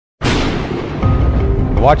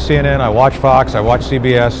watch CNN, I watch Fox, I watch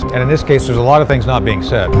CBS, and in this case there's a lot of things not being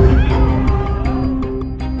said.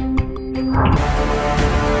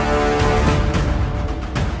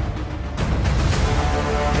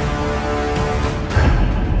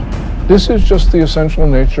 This is just the essential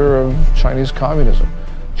nature of Chinese communism.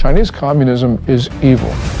 Chinese communism is evil.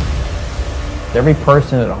 Every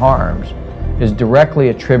person it harms is directly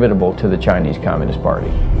attributable to the Chinese Communist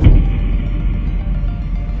Party.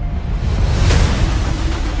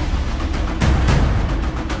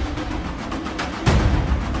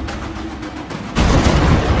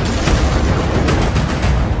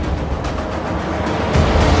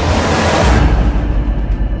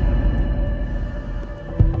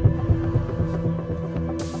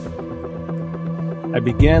 I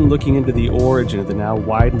began looking into the origin of the now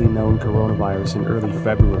widely known coronavirus in early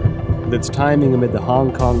February, with its timing amid the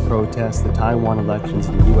Hong Kong protests, the Taiwan elections,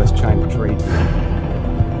 and the US-China trade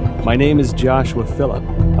deal. My name is Joshua Philipp.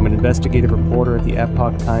 I'm an investigative reporter at the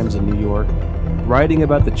Epoch Times in New York, writing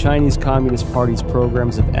about the Chinese Communist Party's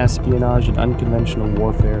programs of espionage and unconventional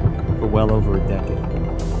warfare for well over a decade.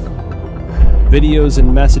 Videos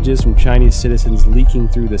and messages from Chinese citizens leaking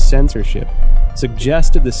through the censorship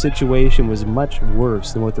suggested the situation was much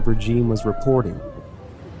worse than what the regime was reporting.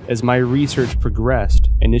 As my research progressed,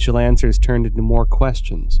 initial answers turned into more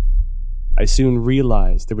questions. I soon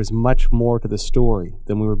realized there was much more to the story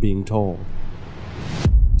than we were being told.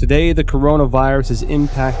 Today, the coronavirus is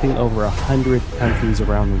impacting over 100 countries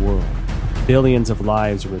around the world. Billions of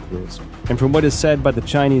lives are at risk. And from what is said by the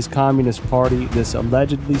Chinese Communist Party, this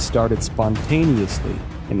allegedly started spontaneously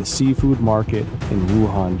in the seafood market in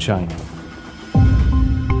Wuhan, China.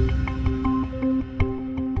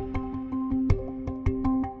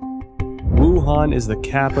 Wuhan is the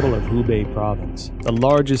capital of Hubei Province, the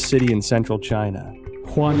largest city in central China.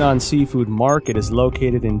 Huanan Seafood Market is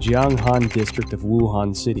located in Jianghan district of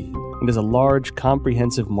Wuhan City and is a large,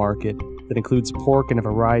 comprehensive market that includes pork and a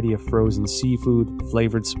variety of frozen seafood,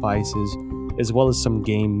 flavored spices, as well as some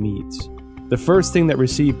game meats. The first thing that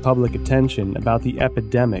received public attention about the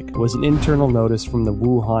epidemic was an internal notice from the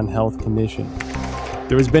Wuhan Health Commission.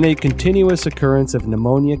 There has been a continuous occurrence of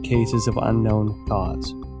pneumonia cases of unknown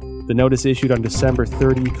cause. The notice issued on December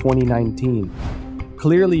 30, 2019,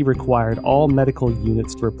 clearly required all medical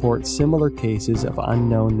units to report similar cases of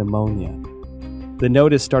unknown pneumonia. The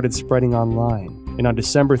notice started spreading online, and on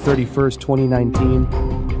December 31,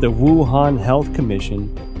 2019, the Wuhan Health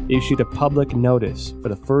Commission issued a public notice for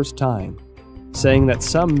the first time, saying that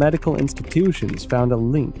some medical institutions found a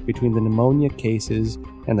link between the pneumonia cases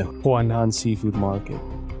and the Huanan Seafood Market.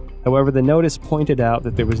 However, the notice pointed out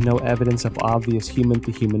that there was no evidence of obvious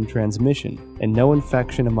human-to-human transmission and no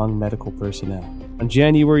infection among medical personnel. On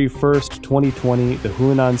January 1, 2020, the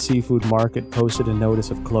Huanan Seafood Market posted a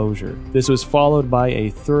notice of closure. This was followed by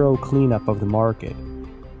a thorough cleanup of the market,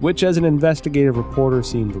 which as an investigative reporter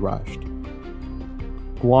seemed rushed.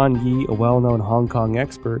 Guan Yi, a well-known Hong Kong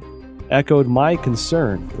expert, echoed my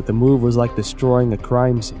concern that the move was like destroying a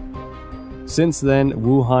crime scene. Since then,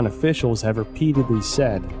 Wuhan officials have repeatedly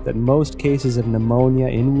said that most cases of pneumonia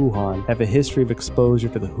in Wuhan have a history of exposure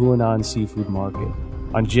to the Huanan Seafood Market.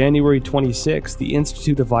 On January 26, the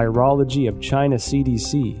Institute of Virology of China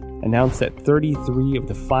CDC announced that 33 of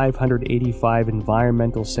the 585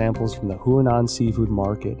 environmental samples from the Huanan Seafood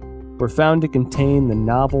Market were found to contain the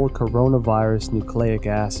novel coronavirus nucleic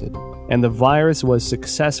acid, and the virus was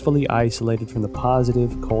successfully isolated from the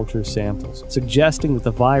positive culture samples, suggesting that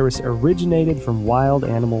the virus originated from wild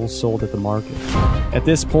animals sold at the market. At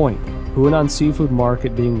this point, Huanan Seafood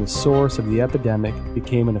Market being the source of the epidemic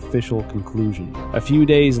became an official conclusion. A few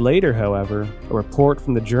days later, however, a report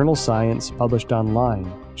from the journal Science published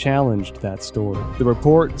online challenged that story. The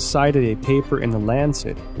report cited a paper in The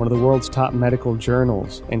Lancet, one of the world's top medical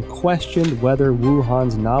journals, and questioned whether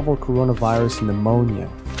Wuhan's novel coronavirus pneumonia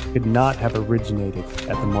could not have originated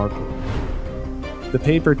at the market. The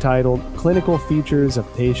paper, titled Clinical Features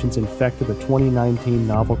of Patients Infected with 2019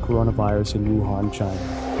 Novel Coronavirus in Wuhan,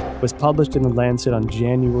 China, was published in The Lancet on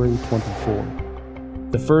January 24.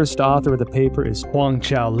 The first author of the paper is Huang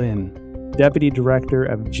Qiaolin, Deputy Director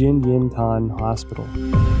of Jinyintan Hospital,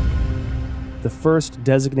 the first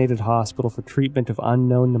designated hospital for treatment of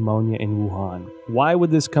unknown pneumonia in Wuhan. Why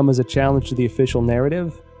would this come as a challenge to the official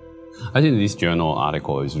narrative? I think this journal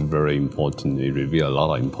article is very important. It reveals a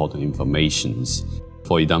lot of important information.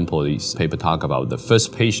 For example, this paper talks about the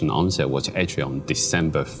first patient onset was actually on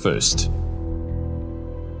December 1st.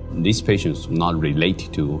 These patients were not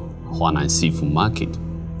related to Huanan Seafood Market.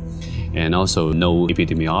 And also no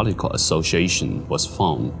epidemiological association was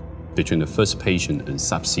found between the first patient and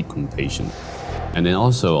subsequent patient. And then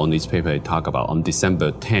also on this paper, it talk about on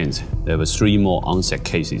December 10th, there were 3 more onset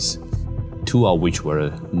cases, 2 of which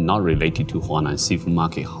were not related to Huanan Seafood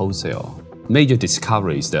Market wholesale. Major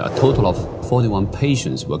discovery is that a total of 41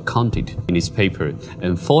 patients were counted in this paper,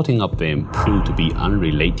 and 14 of them proved to be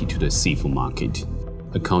unrelated to the seafood market,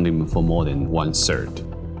 accounting for more than 1/3.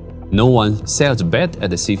 No one sells bed at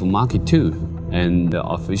the seafood market too, and the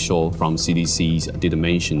official from CDC didn't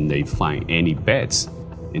mention they find any beds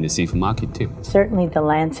in the seafood market too. Certainly the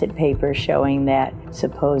Lancet paper showing that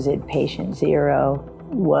supposed patient 0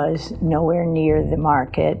 was nowhere near the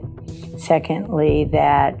market. Secondly,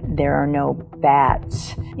 that there are no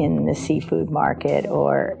bats in the seafood market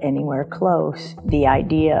or anywhere close. The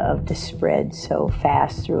idea of the spread so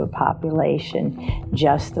fast through a population,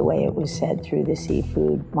 just the way it was said through the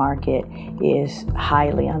seafood market, is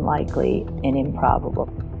highly unlikely and improbable.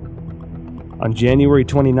 On January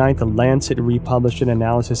 29th, the Lancet republished an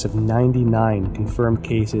analysis of 99 confirmed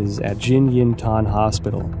cases at Jinyintan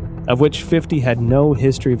Hospital, of which 50 had no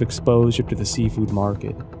history of exposure to the seafood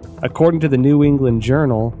market. According to the New England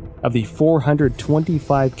Journal, of the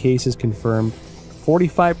 425 cases confirmed,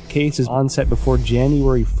 45 cases onset before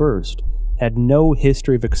January 1st had no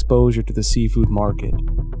history of exposure to the seafood market.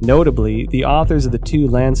 Notably, the authors of the 2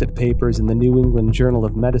 Lancet papers in the New England Journal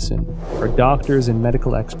of Medicine are doctors and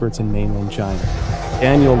medical experts in mainland China.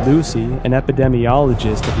 Daniel Lucy, an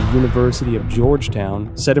epidemiologist at the University of Georgetown,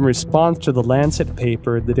 said in response to the Lancet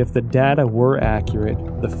paper that if the data were accurate,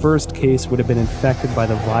 the first case would have been infected by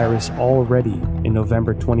the virus already in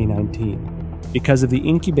November 2019, because of the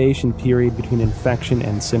incubation period between infection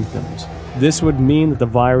and symptoms. This would mean that the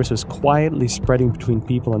virus was quietly spreading between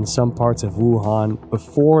people in some parts of Wuhan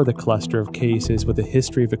before the cluster of cases with a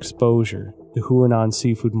history of exposure to Huanan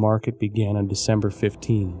Seafood Market began on December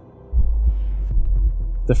 15.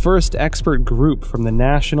 The first expert group from the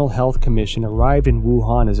National Health Commission arrived in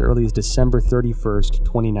Wuhan as early as December 31st,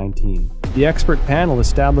 2019. The expert panel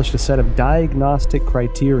established a set of diagnostic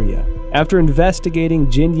criteria after investigating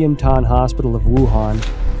Jinyintan Hospital of Wuhan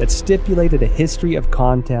that stipulated a history of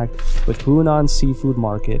contact with Huanan Seafood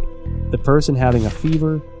Market, the person having a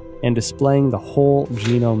fever, and displaying the whole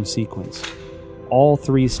genome sequence. All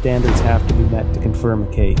 3 standards have to be met to confirm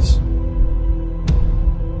a case.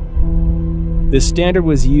 This standard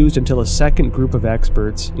was used until a second group of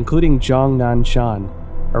experts, including Zhang Nanshan,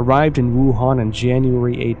 arrived in Wuhan on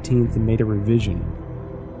January 18th and made a revision.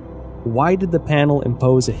 Why did the panel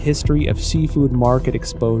impose a history of seafood market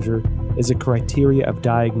exposure as a criteria of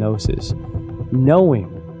diagnosis, knowing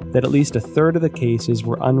that at least 1/3 of the cases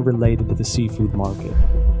were unrelated to the seafood market?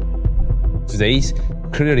 They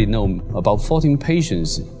clearly know about 14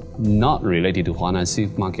 patients not related to Huanan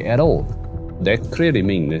Seafood Market at all. That clearly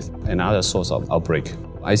means another source of outbreak.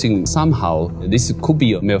 I think somehow this could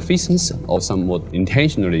be a malfeasance or somewhat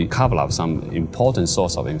intentionally cover up some important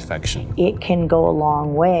source of infection. It can go a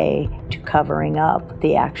long way to covering up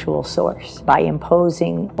the actual source by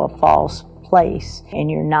imposing a false place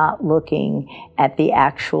and you're not looking at the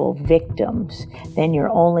actual victims. Then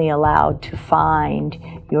you're only allowed to find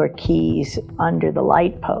your keys under the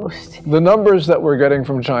light post. The numbers that we're getting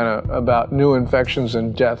from China about new infections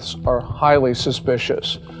and deaths are highly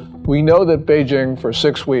suspicious. We know that Beijing, for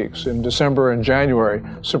 6 weeks in December and January,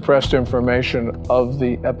 suppressed information of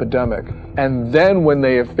the epidemic. And then when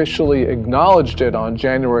they officially acknowledged it on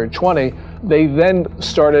January 20, they then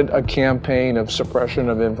started a campaign of suppression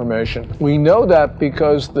of information. We know that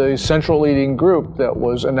because the central leading group that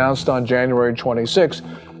was announced on January 26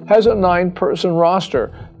 has a 9-person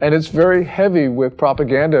roster, and it's very heavy with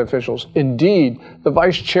propaganda officials. Indeed, the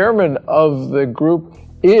vice chairman of the group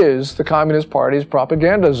is the Communist Party's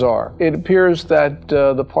propaganda czar. It appears that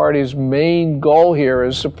the party's main goal here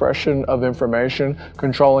is suppression of information,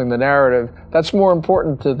 controlling the narrative. That's more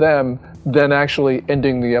important to them than actually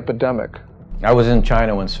ending the epidemic. I was in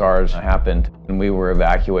China when SARS happened, and we were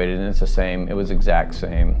evacuated, and it was the exact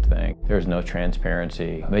same thing. There's no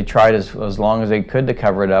transparency. They tried as long as they could to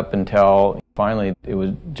cover it up until finally it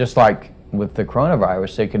was just like with the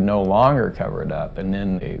coronavirus, they could no longer cover it up, and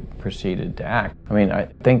then they proceeded to act. I mean, I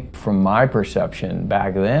think from my perception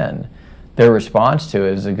back then, their response to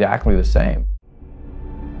it is exactly the same.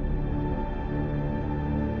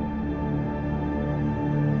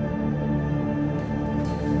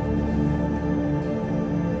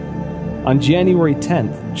 On January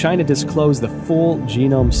 10th, China disclosed the full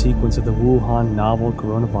genome sequence of the Wuhan novel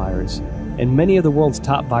coronavirus, and many of the world's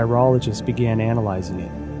top virologists began analyzing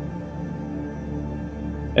it.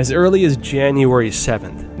 As early as January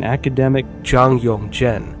 7th, academic Zhang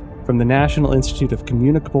Yongzhen from the National Institute of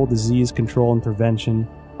Communicable Disease Control and Prevention,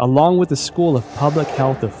 along with the School of Public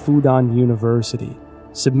Health of Fudan University,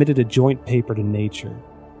 submitted a joint paper to Nature.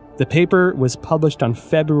 The paper was published on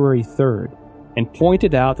February 3rd and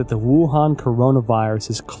pointed out that the Wuhan coronavirus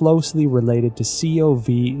is closely related to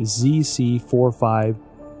CoV-ZC45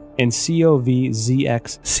 and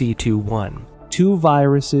CoV-ZXC21, two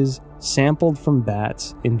viruses sampled from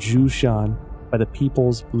bats in Zhoushan by the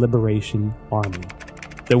People's Liberation Army.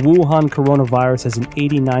 The Wuhan coronavirus has an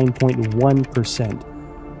 89.1%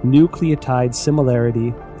 nucleotide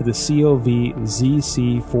similarity to the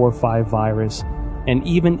CoV-ZC45 virus and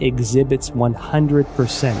even exhibits 100%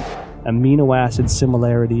 amino acid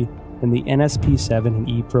similarity in the NSP7 and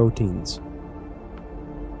E proteins.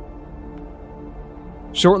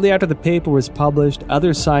 Shortly after the paper was published,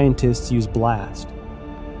 other scientists used BLAST,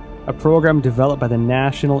 a program developed by the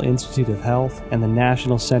National Institute of Health and the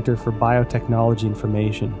National Center for Biotechnology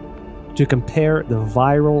Information, to compare the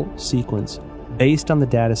viral sequence based on the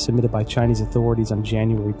data submitted by Chinese authorities on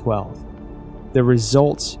January 12th. The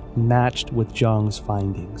results matched with Zhang's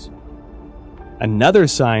findings. Another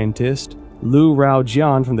scientist, Lu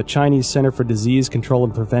Raojian from the Chinese Center for Disease Control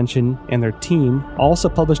and Prevention, and their team also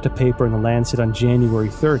published a paper in The Lancet on January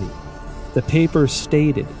 30. The paper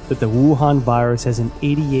stated that the Wuhan virus has an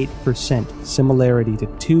 88% similarity to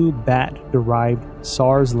two bat-derived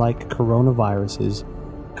SARS-like coronaviruses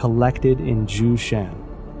collected in Zhoushan,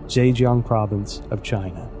 Zhejiang Province of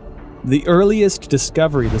China. The earliest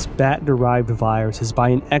discovery of this bat-derived virus is by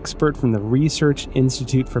an expert from the Research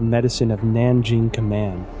Institute for Medicine of Nanjing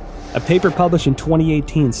Command. A paper published in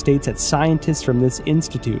 2018 states that scientists from this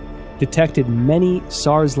institute detected many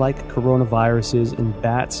SARS-like coronaviruses in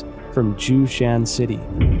bats from Zhoushan City,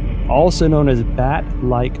 also known as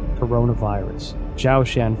bat-like coronavirus,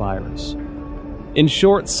 Zhoushan virus. In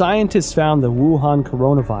short, scientists found the Wuhan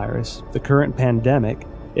coronavirus, the current pandemic,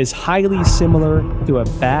 is highly similar to a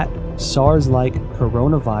bat SARS-like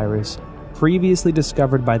coronavirus previously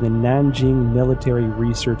discovered by the Nanjing Military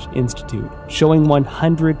Research Institute, showing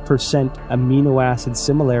 100% amino acid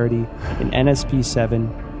similarity in NSP7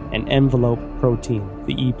 and envelope protein,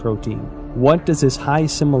 the E protein. What does this high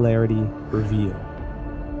similarity reveal?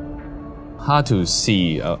 Hard to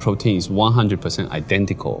see a protein is 100%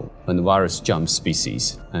 identical when the virus jumps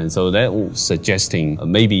species. And so that was suggesting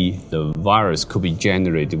maybe the virus could be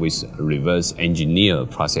generated with a reverse engineer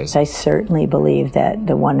process. I certainly believe that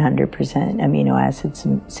the 100% amino acid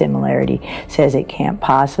similarity says it can't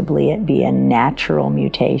possibly be a natural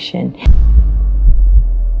mutation.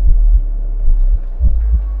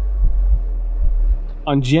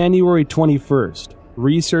 On January 21st,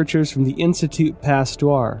 researchers from the Institut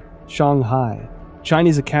Pasteur, Shanghai,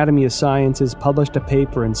 Chinese Academy of Sciences published a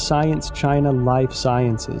paper in Science China Life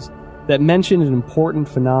Sciences that mentioned an important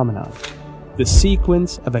phenomenon. The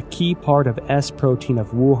sequence of a key part of S protein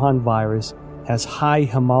of Wuhan virus has high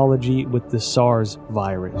homology with the SARS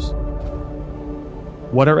virus.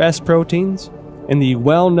 What are S proteins? In the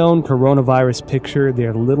well-known coronavirus picture, they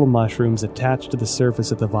are little mushrooms attached to the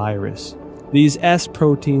surface of the virus. These S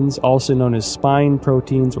proteins, also known as spine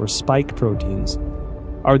proteins or spike proteins,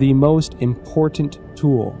 are the most important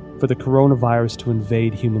tool for the coronavirus to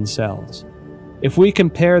invade human cells. If we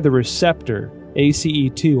compare the receptor,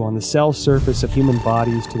 ACE2, on the cell surface of human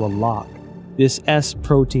bodies to a lock, this S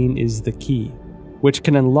protein is the key, which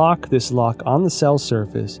can unlock this lock on the cell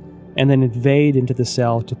surface and then invade into the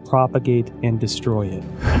cell to propagate and destroy it.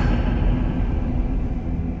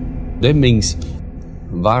 That means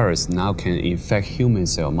virus now can infect human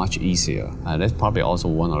cell much easier. That's probably also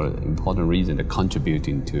one of the important reasons that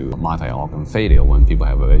contributing to multi-organ failure when people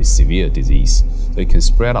have a very severe disease. They can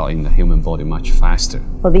spread out in the human body much faster.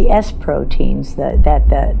 Well, the S proteins,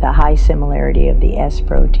 the high similarity of the S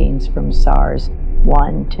proteins from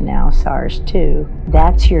SARS-1 to now SARS-2,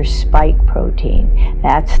 that's your spike protein.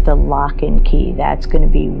 That's the lock and key. That's going to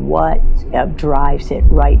be what drives it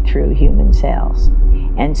right through human cells.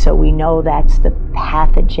 And so we know that's the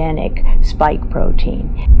pathogenic spike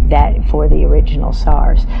protein that for the original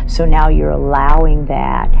SARS. So now you're allowing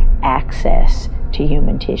that access to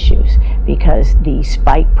human tissues because the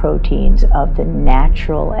spike proteins of the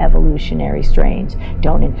natural evolutionary strains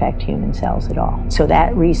don't infect human cells at all. So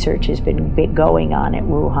that research has been going on at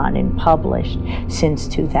Wuhan and published since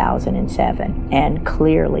 2007. And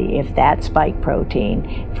clearly, if that spike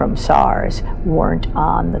protein from SARS weren't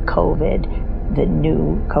on the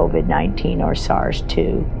new COVID-19 or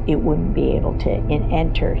SARS-2, it wouldn't be able to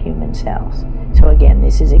enter human cells. So again,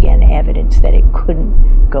 this is evidence that it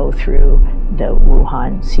couldn't go through the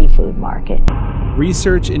Wuhan Seafood Market.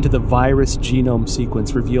 Research into the virus genome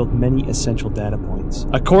sequence revealed many essential data points.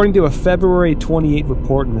 According to a February 28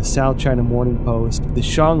 report in the South China Morning Post, the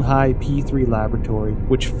Shanghai P3 laboratory,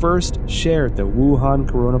 which first shared the Wuhan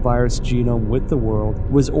coronavirus genome with the world,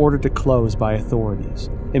 was ordered to close by authorities,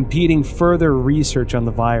 impeding further research on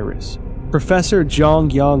the virus. Professor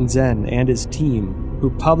Zhongyang Zhen and his team, who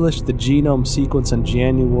published the genome sequence on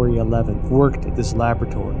January 11th, worked at this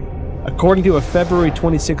laboratory. According to a February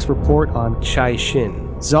 26 report on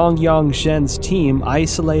Caixin, Zhongyang Zhen's team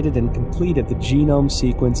isolated and completed the genome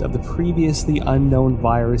sequence of the previously unknown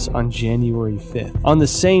virus on January 5th. On the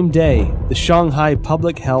same day, the Shanghai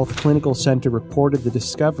Public Health Clinical Center reported the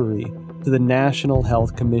discovery to the National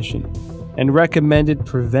Health Commission and recommended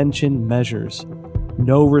prevention measures.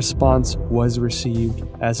 No response was received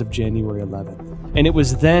as of January 11th. And it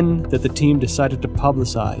was then that the team decided to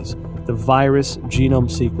publicize the virus genome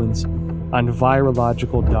sequence on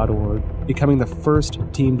virological.org, becoming the first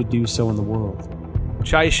team to do so in the world.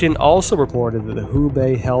 Caixin also reported that the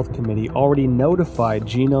Hubei Health Committee already notified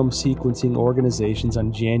genome sequencing organizations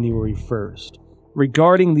on January 1st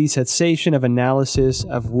regarding the cessation of analysis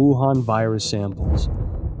of Wuhan virus samples.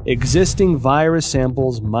 Existing virus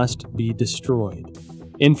samples must be destroyed.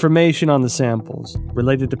 Information on the samples,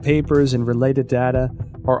 related to papers and related data,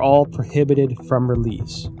 are all prohibited from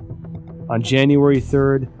release. On January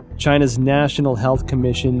 3rd, China's National Health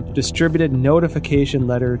Commission distributed Notification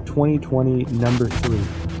Letter 2020 No. 3,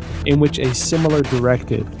 in which a similar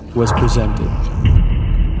directive was presented.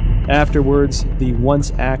 Afterwards, the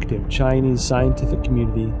once active Chinese scientific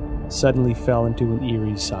community suddenly fell into an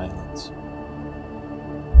eerie silence.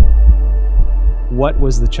 What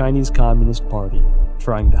was the Chinese Communist Party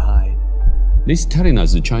trying to hide? This is telling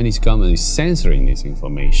us the Chinese government is censoring this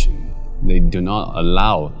information. They do not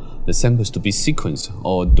allow the samples to be sequenced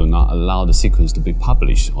or do not allow the sequence to be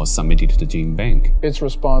published or submitted to the gene bank. Its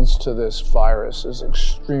response to this virus is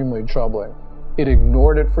extremely troubling. It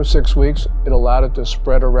ignored it for 6 weeks. It allowed it to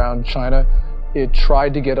spread around China. It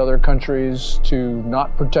tried to get other countries to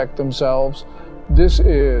not protect themselves. This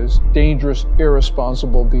is dangerous,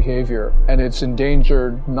 irresponsible behavior, and it's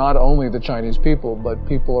endangered not only the Chinese people, but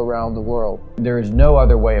people around the world. There is no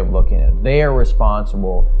other way of looking at it. They are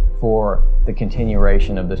responsible for the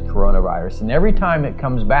continuation of this coronavirus. And every time it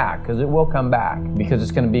comes back, because it will come back, because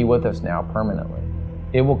it's going to be with us now permanently,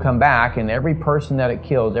 it will come back, and every person that it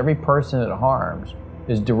kills, every person it harms,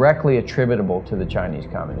 is directly attributable to the Chinese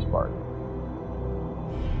Communist Party.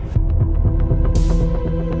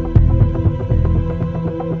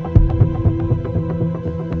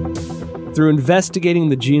 Through investigating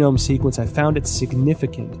the genome sequence, I found it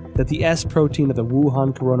significant that the S protein of the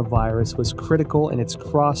Wuhan coronavirus was critical in its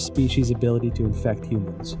cross-species ability to infect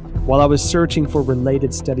humans. While I was searching for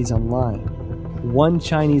related studies online, one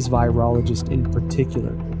Chinese virologist in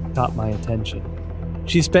particular caught my attention.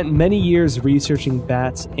 She spent many years researching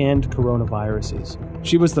bats and coronaviruses.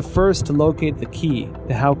 She was the first to locate the key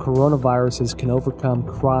to how coronaviruses can overcome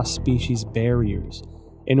cross-species barriers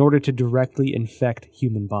in order to directly infect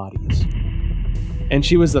human bodies. And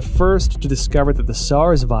she was the first to discover that the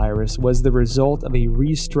SARS virus was the result of a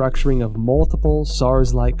restructuring of multiple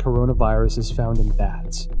SARS-like coronaviruses found in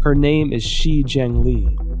bats. Her name is Shi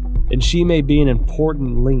Zhengli, and she may be an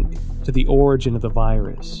important link to the origin of the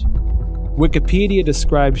virus. Wikipedia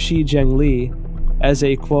describes Shi Zhengli as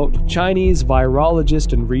a, quote, Chinese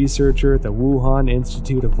virologist and researcher at the Wuhan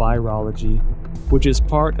Institute of Virology, which is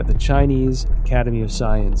part of the Chinese Academy of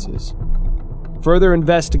Sciences. Further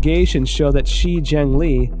investigations show that Shi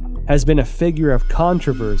Zhengli has been a figure of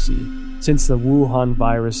controversy since the Wuhan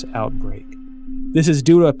virus outbreak. This is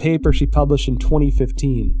due to a paper she published in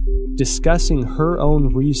 2015 discussing her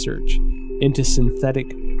own research into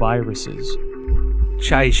synthetic viruses.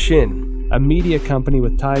 Caixin, a media company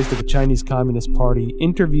with ties to the Chinese Communist Party,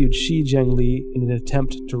 interviewed Shi Zhengli in an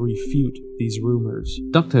attempt to refute these rumors.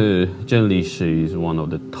 Dr. Zhengli, she is one of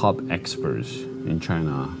the top experts in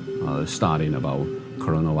China studying about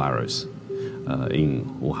coronavirus in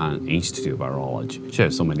Wuhan Institute of Virology. She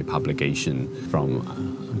has so many publications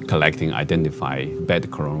from collecting, identify bad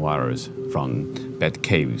coronavirus from bad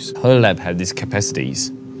caves. Her lab has these capacities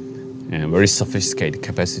and very sophisticated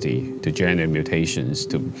capacity to generate mutations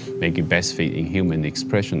to make it best fit in human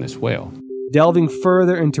expression as well. Delving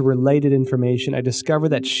further into related information, I discovered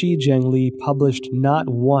that Shi Zhengli published not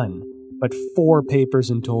one, but 4 papers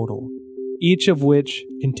in total, each of which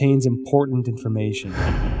contains important information.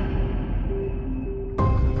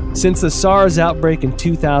 Since the SARS outbreak in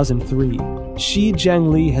 2003, Shi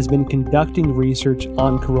Zhengli has been conducting research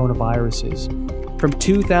on coronaviruses. From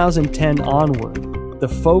 2010 onward, the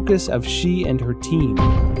focus of Shi and her team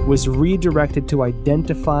was redirected to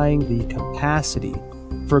identifying the capacity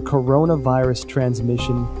for coronavirus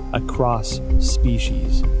transmission across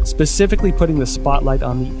species, specifically putting the spotlight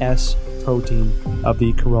on the S protein of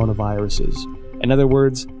the coronaviruses. In other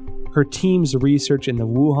words, her team's research in the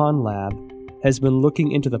Wuhan lab has been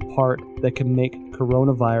looking into the part that can make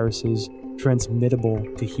coronaviruses transmittable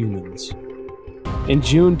to humans. In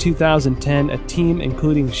June 2010, a team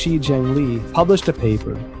including Shi Zhengli published a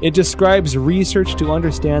paper. It describes research to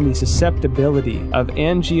understand the susceptibility of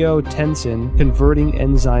angiotensin converting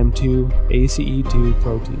enzyme 2 ACE2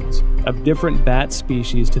 proteins of different bat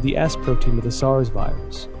species to the S protein of the SARS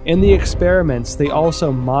virus. In the experiments, they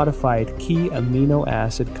also modified key amino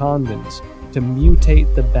acid convents to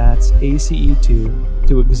mutate the bat's ACE2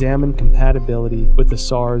 to examine compatibility with the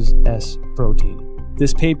SARS S protein.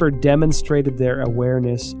 This paper demonstrated their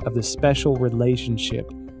awareness of the special relationship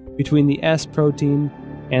between the S protein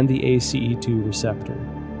and the ACE2 receptor.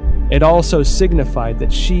 It also signified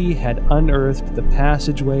that Shi had unearthed the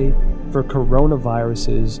passageway for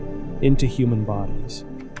coronaviruses into human bodies.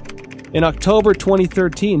 In October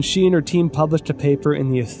 2013, Shi and her team published a paper in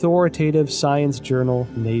the authoritative science journal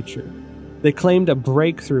Nature. They claimed a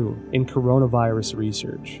breakthrough in coronavirus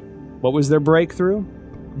research. What was their breakthrough?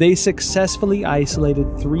 They successfully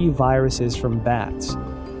isolated 3 viruses from bats,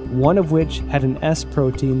 one of which had an S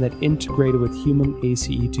protein that integrated with human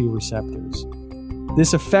ACE2 receptors.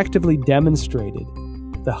 This effectively demonstrated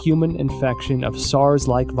the human infection of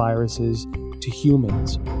SARS-like viruses to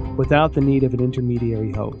humans without the need of an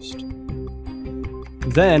intermediary host.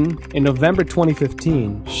 Then, in November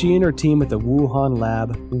 2015, Shi and her team at the Wuhan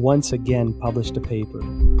lab once again published a paper,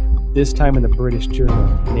 this time in the British journal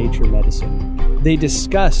Nature Medicine. They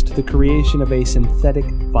discussed the creation of a synthetic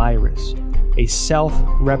virus, a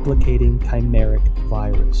self-replicating chimeric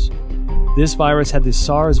virus. This virus had the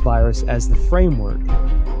SARS virus as the framework,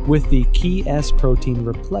 with the key S protein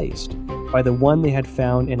replaced by the one they had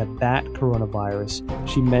found in a bat coronavirus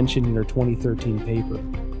she mentioned in her 2013 paper.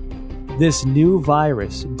 This new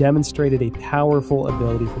virus demonstrated a powerful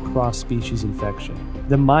ability for cross-species infection.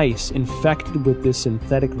 The mice infected with this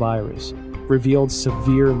synthetic virus revealed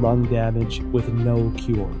severe lung damage with no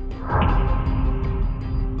cure.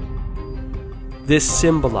 This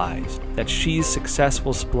symbolized that Shi's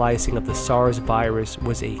successful splicing of the SARS virus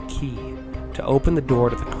was a key to open the door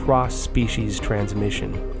to the cross-species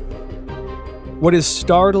transmission. What is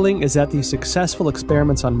startling is that these successful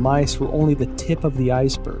experiments on mice were only the tip of the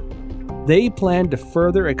iceberg. They planned to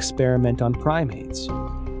further experiment on primates.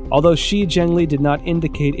 Although Shi Zhengli did not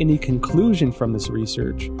indicate any conclusion from this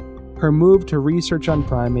research, her move to research on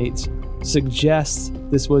primates suggests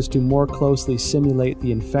this was to more closely simulate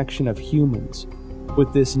the infection of humans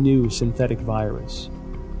with this new synthetic virus.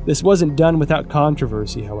 This wasn't done without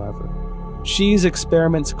controversy, however. Shi's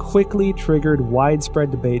experiments quickly triggered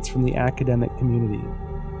widespread debates from the academic community.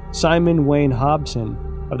 Simon Wayne Hobson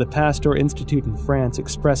of the Pasteur Institute in France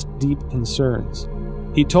expressed deep concerns.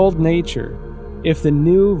 He told Nature, if the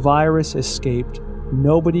new virus escaped,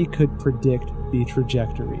 nobody could predict the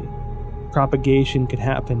trajectory. Propagation could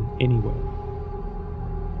happen anywhere.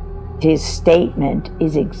 His statement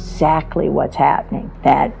is exactly what's happening,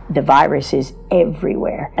 that the virus is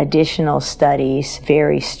everywhere. Additional studies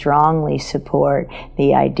very strongly support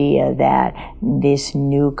the idea that this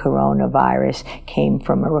new coronavirus came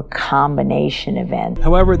from a recombination event.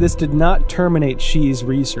 However, this did not terminate Shi's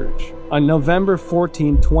research. On November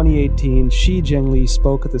 14, 2018, Shi Zhengli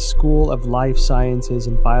spoke at the School of Life Sciences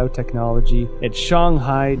and Biotechnology at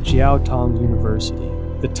Shanghai Jiaotong University.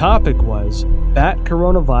 The topic was bat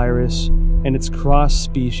coronavirus and its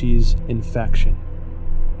cross-species infection.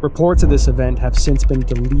 Reports of this event have since been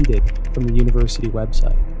deleted from the university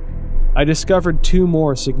website. I discovered 2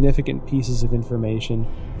 more significant pieces of information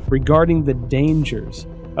regarding the dangers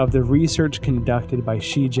of the research conducted by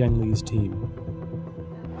Shi Zhengli's team.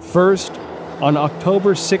 First, on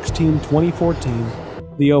October 16, 2014,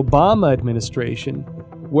 the Obama administration,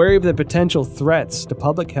 wary of the potential threats to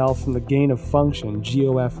public health from the gain-of-function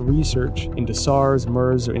GOF research into SARS,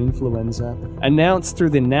 MERS, or influenza, announced through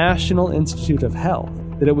the National Institute of Health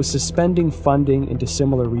that it was suspending funding into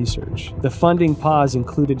similar research. The funding pause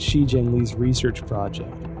included Shi Zhengli's research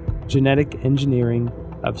project, Genetic Engineering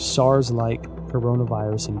of SARS-like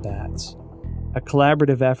Coronavirus in Bats, a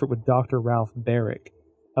collaborative effort with Dr. Ralph Barrick,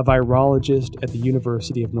 a virologist at the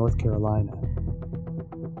University of North Carolina.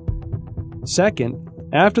 Second,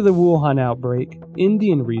 after the Wuhan outbreak,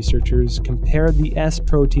 Indian researchers compared the S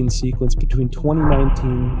protein sequence between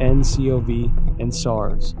 2019 nCoV and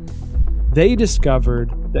SARS. They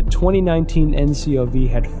discovered that 2019 NCOV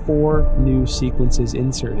had 4 new sequences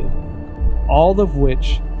inserted, all of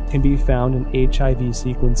which can be found in HIV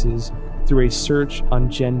sequences through a search on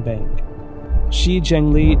GenBank. Shi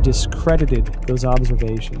Zhengli discredited those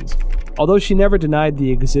observations, although she never denied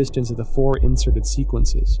the existence of the 4 inserted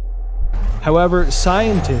sequences. However,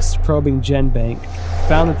 scientists probing GenBank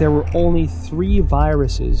found that there were only 3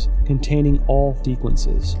 viruses containing all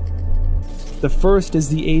sequences. The first is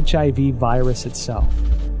the HIV virus itself.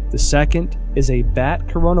 The second is a bat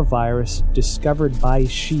coronavirus discovered by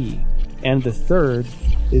Shi. And the third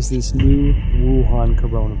is this new Wuhan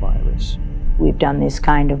coronavirus. We've done this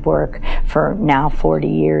kind of work for now 40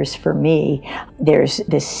 years for me. There's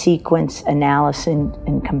this sequence analysis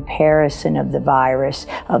and comparison of the virus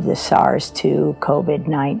of the SARS-2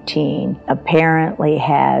 COVID-19 apparently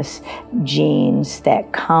has genes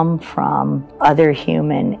that come from other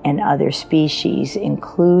human and other species,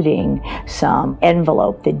 including some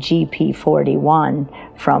envelope, the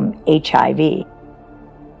GP41 from HIV.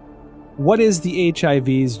 What is the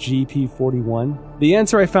HIV's GP41? The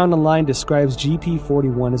answer I found online describes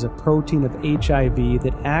GP41 as a protein of HIV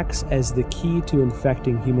that acts as the key to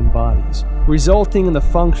infecting human bodies, resulting in the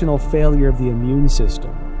functional failure of the immune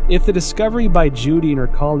system. If the discovery by Judy and her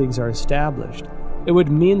colleagues are established, it would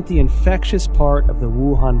mean that the infectious part of the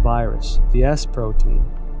Wuhan virus, the S protein,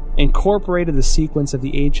 incorporated the sequence of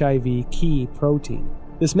the HIV key protein.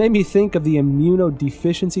 This made me think of the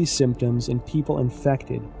immunodeficiency symptoms in people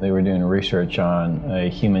infected. They were doing research on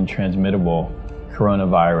a human transmittable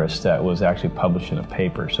coronavirus that was actually published in a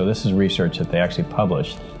paper. So this is research that they actually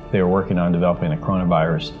published. They were working on developing a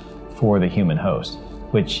coronavirus for the human host,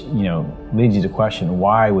 which, leads you to question,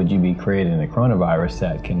 why would you be creating a coronavirus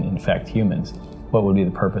that can infect humans? What would be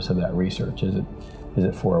the purpose of that research? Is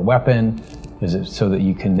it for a weapon? Is it so that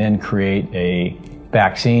you can then create a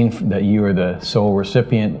vaccine that you are the sole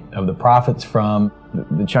recipient of the profits from?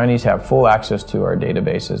 The Chinese have full access to our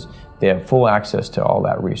databases. They have full access to all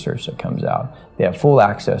that research that comes out. They have full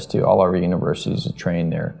access to all our universities to train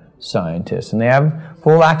their scientists. And they have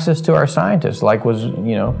full access to our scientists, like was,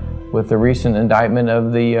 with the recent indictment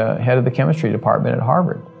of the head of the chemistry department at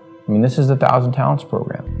Harvard. I mean, this is the 1,000 Talents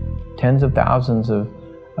program. Tens of thousands of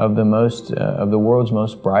the world's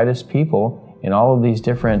most brightest people in all of these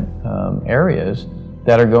different areas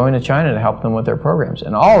that are going to China to help them with their programs.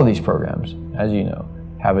 And all of these programs, as you know,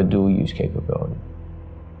 have a dual use capability.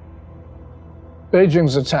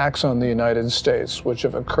 Beijing's attacks on the United States, which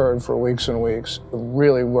have occurred for weeks and weeks, are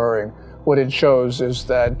really worrying. What it shows is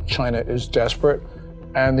that China is desperate,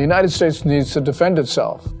 and the United States needs to defend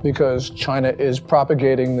itself because China is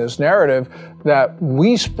propagating this narrative that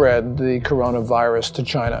we spread the coronavirus to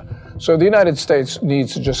China. So the United States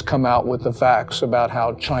needs to just come out with the facts about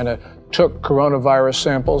how China took coronavirus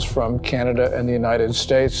samples from Canada and the United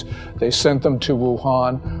States. They sent them to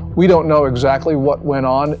Wuhan. We don't know exactly what went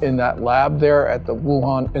on in that lab there at the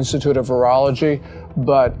Wuhan Institute of Virology,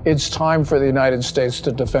 but it's time for the United States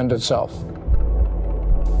to defend itself.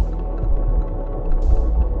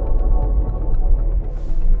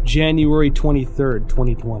 January 23rd,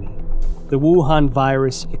 2020. The Wuhan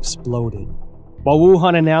virus exploded. While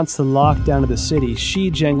Wuhan announced the lockdown of the city, Shi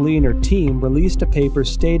Zhengli and her team released a paper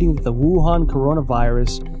stating that the Wuhan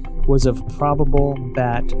coronavirus was of probable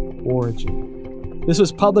bat origin. This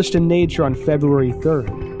was published in Nature on February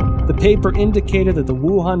 3rd. The paper indicated that the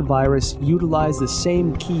Wuhan virus utilized the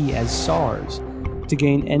same key as SARS to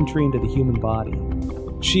gain entry into the human body.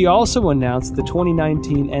 She also announced the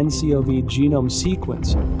 2019 NCOV genome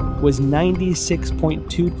sequence was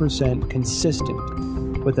 96.2% consistent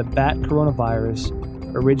with a bat coronavirus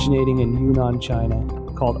originating in Yunnan, China,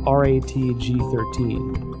 called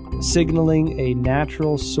RATG13, signaling a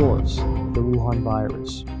natural source of the Wuhan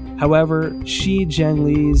virus. However, Shi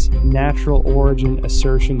Zhengli's natural origin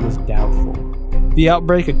assertion was doubtful. The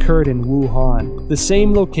outbreak occurred in Wuhan, the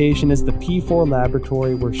same location as the P4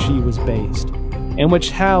 laboratory where Shi was based, and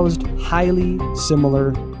which housed highly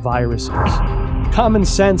similar viruses. Common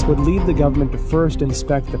sense would lead the government to first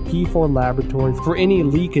inspect the P4 laboratory for any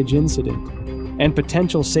leakage incident and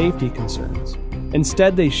potential safety concerns.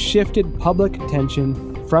 Instead, they shifted public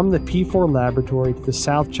attention from the P4 laboratory to the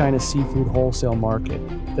South China Seafood Wholesale Market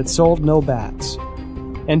that sold no bats,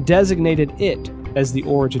 and designated it as the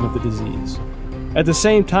origin of the disease. At the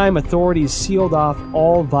same time, authorities sealed off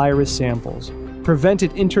all virus samples,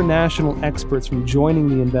 prevented international experts from joining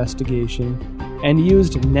the investigation, and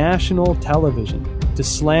used national television to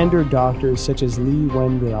slander doctors such as Li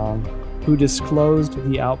Wenliang, who disclosed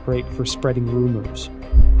the outbreak for spreading rumors.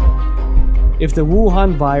 If the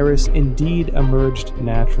Wuhan virus indeed emerged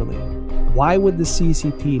naturally, Why would the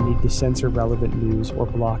CCP need to censor relevant news or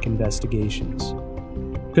block investigations?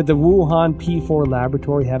 Could the Wuhan P4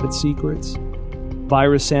 laboratory have its secrets?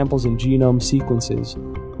 Virus samples and genome sequences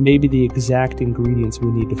may be the exact ingredients we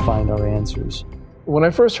need to find our answers. When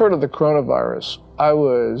I first heard of the coronavirus, I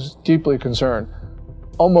was deeply concerned.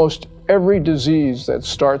 Almost every disease that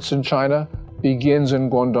starts in China begins in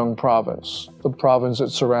Guangdong Province, the province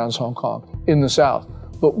that surrounds Hong Kong, in the south.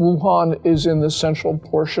 But Wuhan is in the central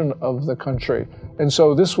portion of the country. And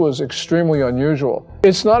so this was extremely unusual.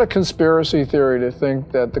 It's not a conspiracy theory to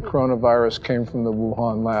think that the coronavirus came from the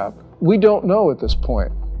Wuhan lab. We don't know at this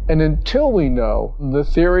point. And until we know, the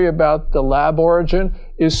theory about the lab origin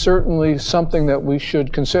is certainly something that we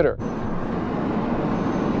should consider.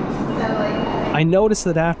 I noticed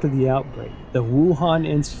that after the outbreak, the Wuhan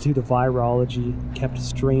Institute of Virology kept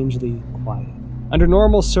strangely quiet. Under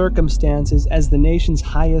normal circumstances, as the nation's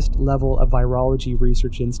highest level of virology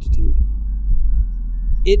research institute,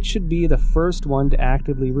 it should be the first one to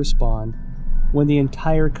actively respond when the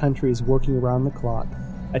entire country is working around the clock,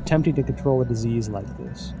 attempting to control a disease like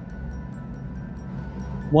this.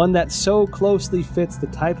 One that so closely fits the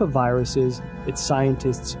type of viruses its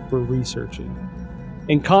scientists were researching.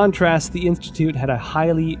 In contrast, the Institute had a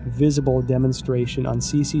highly visible demonstration on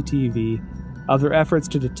CCTV of their efforts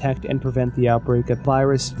to detect and prevent the outbreak of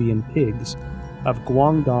virus V in pigs of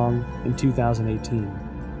Guangdong in 2018.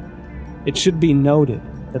 It should be noted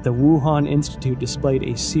that the Wuhan Institute displayed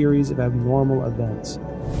a series of abnormal events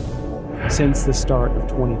since the start of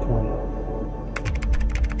 2020.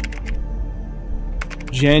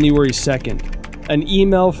 January 2nd, an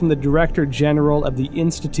email from the Director General of the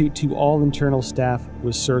Institute to all internal staff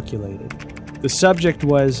was circulated. The subject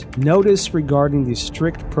was notice regarding the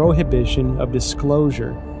strict prohibition of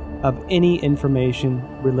disclosure of any information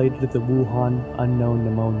related to the Wuhan unknown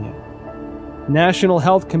pneumonia. National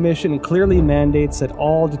Health Commission clearly mandates that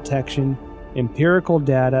all detection, empirical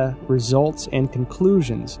data, results, and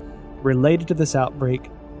conclusions related to this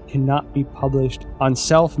outbreak cannot be published on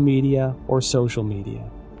self-media or social media,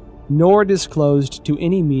 nor disclosed to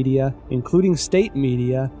any media, including state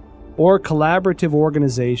media, or collaborative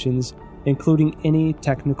organizations, including any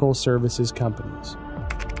technical services companies.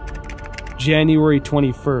 January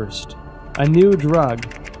 21st, a new drug,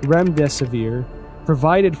 remdesivir,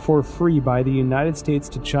 provided for free by the United States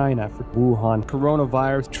to China for Wuhan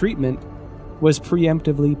coronavirus treatment, was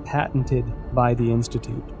preemptively patented by the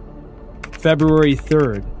Institute. February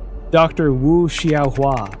 3rd, Dr. Wu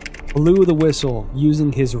Xiaohua blew the whistle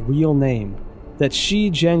using his real name that Xi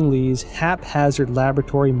Zhengli's haphazard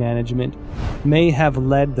laboratory management may have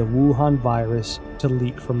led the Wuhan virus to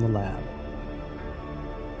leak from the lab.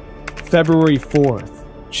 February 4th,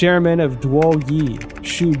 Chairman of Duoyi,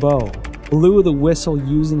 Xu Bo, blew the whistle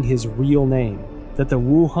using his real name that the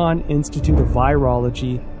Wuhan Institute of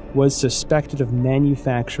Virology was suspected of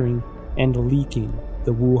manufacturing and leaking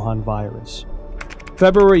the Wuhan virus.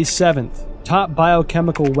 February 7th, top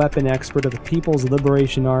biochemical weapon expert of the People's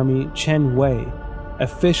Liberation Army, Chen Wei,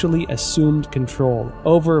 officially assumed control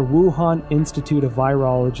over Wuhan Institute of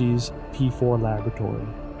Virology's P4 laboratory.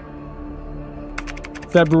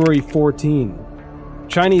 February 14,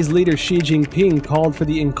 Chinese leader Xi Jinping called for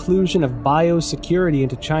the inclusion of biosecurity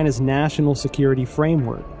into China's national security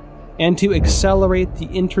framework and to accelerate the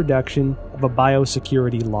introduction of a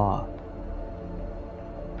biosecurity law.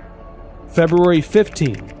 February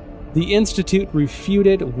 15, the Institute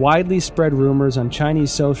refuted widely spread rumors on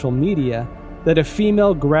Chinese social media that a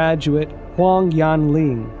female graduate, Huang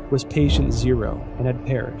Yanling, was patient zero and had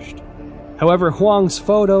perished. However, Huang's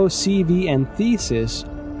photo, CV, and thesis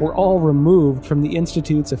were all removed from the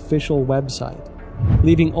Institute's official website,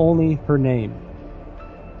 leaving only her name.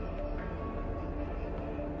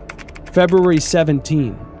 February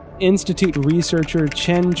 17, Institute researcher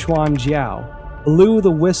Chen Chuanjiao blew the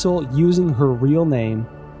whistle using her real name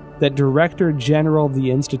that Director General of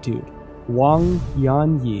the Institute, Wang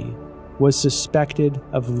Yanyi, was suspected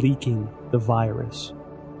of leaking the virus.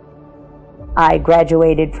 I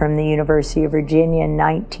graduated from the University of Virginia in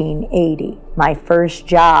 1980. My first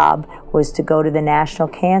job was to go to the National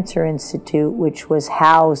Cancer Institute, which was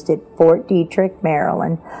housed at Fort Detrick,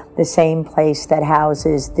 Maryland, the same place that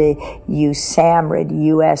houses the USAMRIID,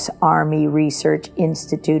 U.S. Army Research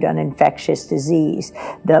Institute on Infectious Disease,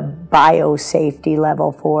 the biosafety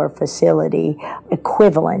level 4 facility,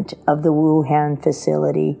 equivalent of the Wuhan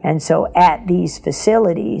facility. And so at these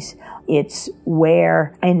facilities, it's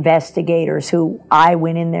where investigators, who I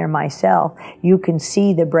went in there myself, you can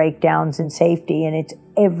see the breakdowns in safety, and it's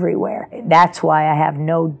everywhere. That's why I have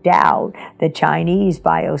no doubt the Chinese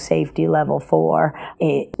biosafety level 4,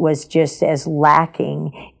 it was just as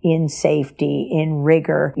lacking in safety, in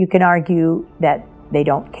rigor. You can argue that they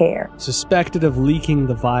don't care. Suspected of leaking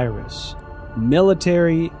the virus,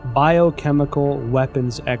 military biochemical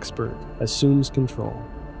weapons expert assumes control.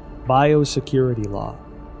 Biosecurity law.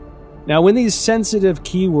 Now, when these sensitive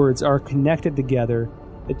keywords are connected together,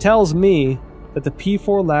 it tells me that the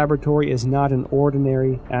P4 laboratory is not an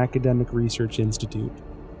ordinary academic research institute.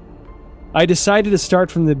 I decided to start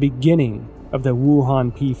from the beginning of the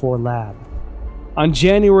Wuhan P4 lab. On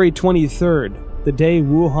January 23rd, the day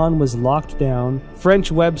Wuhan was locked down, French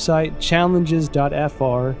website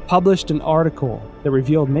challenges.fr published an article that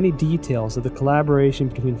revealed many details of the collaboration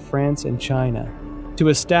between France and China to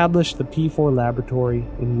establish the P4 laboratory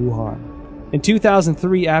in Wuhan. In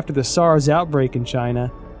 2003, after the SARS outbreak in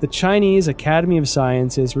China, the Chinese Academy of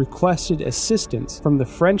Sciences requested assistance from the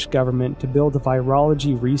French government to build a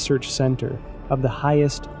virology research center of the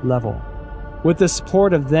highest level. With the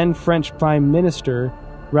support of then French Prime Minister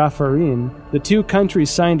Raffarin, the two countries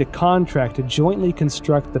signed a contract to jointly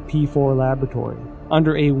construct the P4 laboratory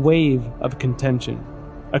under a wave of contention.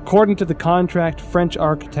 According to the contract, French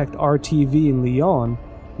architect RTV in Lyon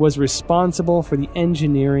was responsible for the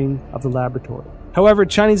engineering of the laboratory. However,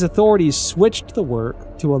 Chinese authorities switched the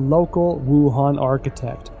work to a local Wuhan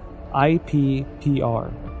architect, IPPR,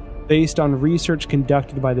 based on research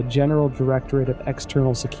conducted by the General Directorate of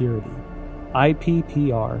External Security.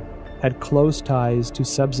 IPPR had close ties to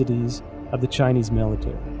subsidies of the Chinese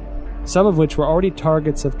military, some of which were already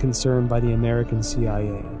targets of concern by the American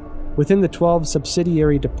CIA. Within the 12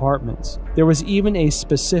 subsidiary departments, there was even a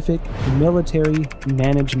specific military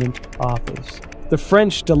management office. The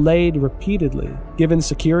French delayed repeatedly, given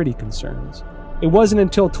security concerns. It wasn't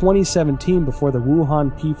until 2017 before the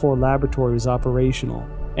Wuhan P4 laboratory was operational,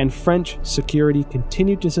 and French security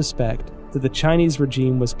continued to suspect that the Chinese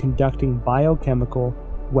regime was conducting biochemical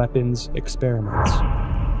weapons experiments.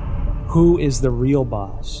 Who is the real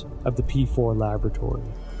boss of the P4 laboratory?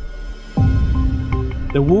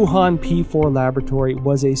 The Wuhan P4 laboratory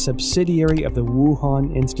was a subsidiary of the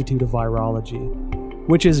Wuhan Institute of Virology,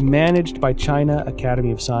 which is managed by China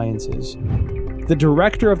Academy of Sciences. The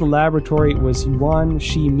director of the laboratory was Yuan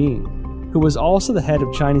Shiming, who was also the head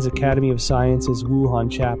of Chinese Academy of Sciences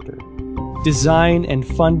Wuhan chapter. Design and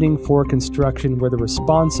funding for construction were the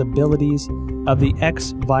responsibilities of the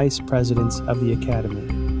ex-vice presidents of the academy,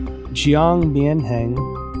 Jiang Mianheng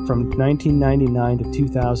from 1999 to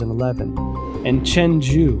 2011, and Chen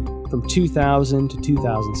Zhu from 2000 to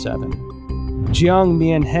 2007. Jiang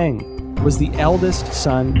Mianheng was the eldest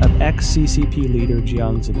son of ex-CCP leader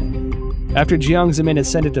Jiang Zemin. After Jiang Zemin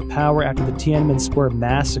ascended to power after the Tiananmen Square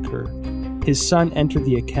massacre, his son entered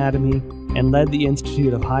the academy and led the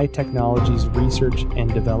Institute of High Technologies Research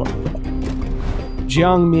and Development.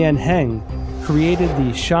 Jiang Mianheng created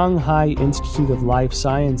the Shanghai Institute of Life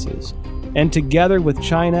Sciences, and together with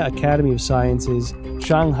China Academy of Sciences,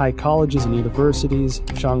 Shanghai colleges and universities,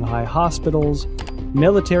 Shanghai hospitals,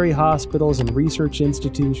 military hospitals, and research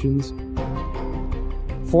institutions,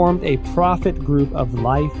 formed a profit group of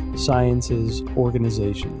life sciences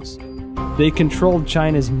organizations. They controlled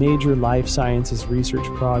China's major life sciences research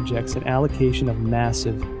projects and allocation of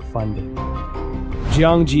massive funding.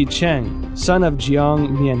 Jiang Jicheng, son of Jiang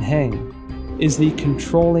Mianheng, is the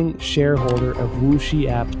controlling shareholder of Wuxi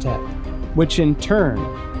AppTech, which in turn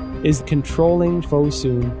is controlling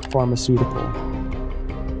Fosun Pharmaceutical,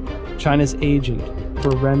 China's agent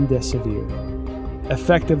for Remdesivir.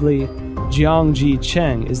 Effectively, Jiang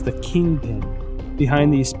Jicheng is the kingpin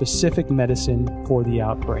behind the specific medicine for the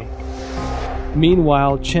outbreak.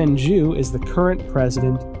 Meanwhile, Chen Zhu is the current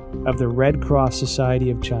president of the Red Cross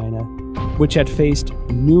Society of China, which had faced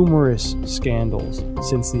numerous scandals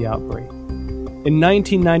since the outbreak. In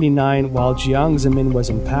 1999, while Jiang Zemin was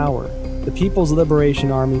in power, the People's Liberation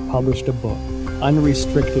Army published a book,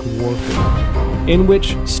 Unrestricted Warfare, in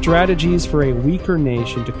which strategies for a weaker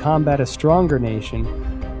nation to combat a stronger nation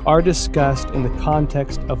are discussed in the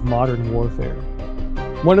context of modern warfare.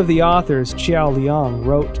 One of the authors, Qiao Liang,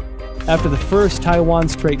 wrote, "After the first Taiwan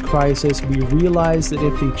Strait crisis, we realized that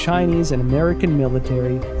if the Chinese and American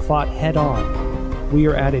military fought head-on, we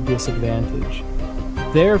are at a disadvantage.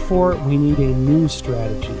 Therefore, we need a new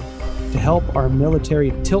strategy to help our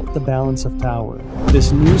military tilt the balance of power.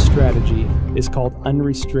 This new strategy is called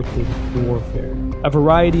unrestricted warfare, a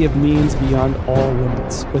variety of means beyond all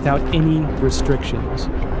limits, without any restrictions.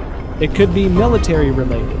 It could be military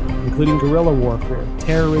related, including guerrilla warfare,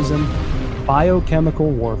 terrorism, biochemical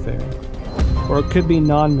warfare, or it could be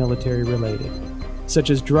non-military related, such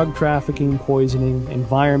as drug trafficking, poisoning,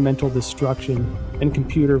 environmental destruction, and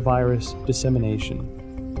computer virus dissemination.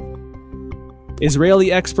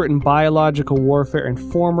 Israeli expert in biological warfare and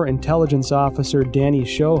former intelligence officer Danny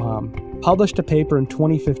Shoham published a paper in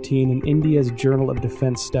 2015 in India's Journal of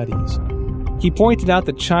Defense Studies. He pointed out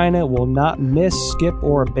that China will not miss, skip,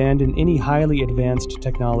 or abandon any highly advanced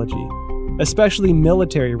technology, especially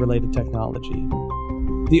military-related technology.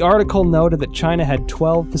 The article noted that China had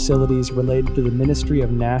 12 facilities related to the Ministry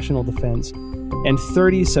of National Defense and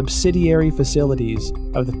 30 subsidiary facilities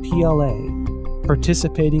of the PLA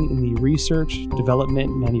participating in the research,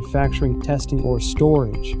 development, manufacturing, testing, or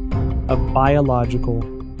storage of biological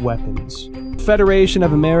weapons. The Federation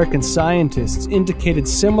of American Scientists indicated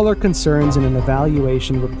similar concerns in an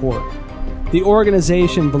evaluation report. The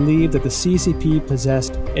organization believed that the CCP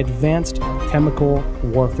possessed advanced chemical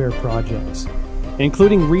warfare projects,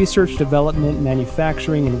 including research, development,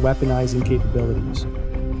 manufacturing, and weaponizing capabilities.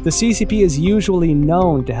 The CCP is usually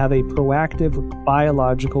known to have a proactive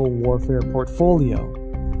biological warfare portfolio,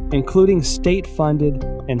 including state-funded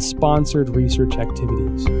and sponsored research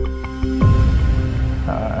activities.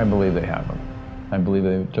 I believe they have them. I believe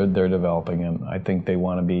they're developing them. I think they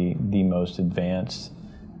want to be the most advanced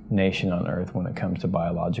nation on earth when it comes to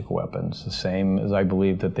biological weapons. The same as I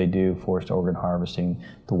believe that they do forced organ harvesting.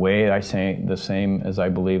 The same as I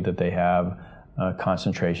believe that they have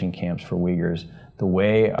concentration camps for Uyghurs. The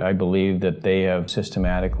way I believe that they have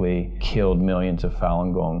systematically killed millions of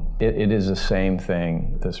Falun Gong. It is the same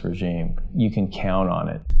thing, this regime. You can count on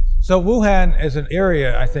it. So Wuhan as an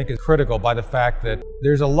area, I think, is critical by the fact that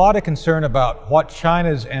there's a lot of concern about what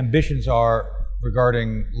China's ambitions are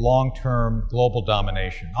regarding long-term global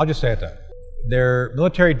domination. I'll just say it that way. Their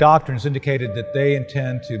military doctrines indicated that they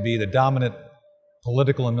intend to be the dominant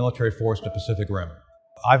political and military force in the Pacific Rim.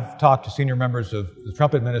 I've talked to senior members of the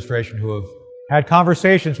Trump administration who have had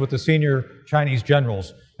conversations with the senior Chinese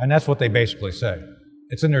generals, and that's what they basically say.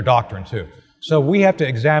 It's in their doctrine, too. So we have to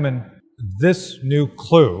examine this new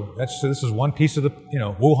clue. This is one piece of the,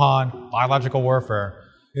 Wuhan, biological warfare.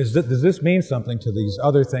 Does this mean something to these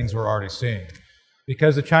other things we're already seeing?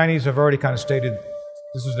 Because the Chinese have already kind of stated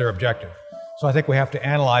this is their objective. So I think we have to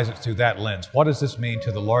analyze it through that lens. What does this mean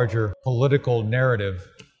to the larger political narrative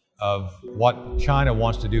of what China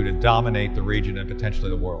wants to do to dominate the region and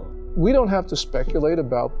potentially the world? We don't have to speculate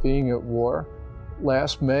about being at war.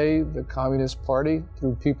 Last May, the Communist Party,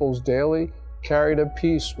 through People's Daily, carried a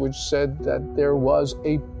piece which said that there was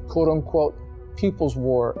a quote-unquote people's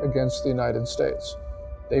war against the United States.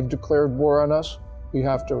 They've declared war on us. We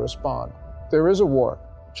have to respond. There is a war.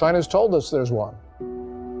 China's told us there's one.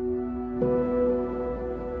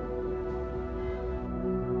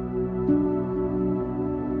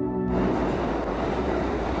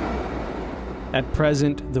 At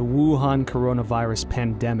present, the Wuhan coronavirus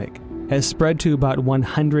pandemic has spread to about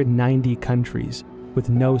 190 countries with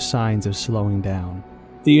no signs of slowing down.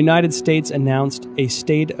 The United States announced a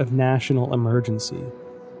state of national emergency.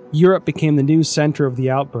 Europe became the new center of the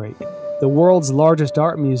outbreak. The world's largest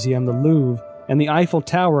art museum, the Louvre, and the Eiffel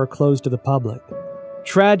Tower closed to the public.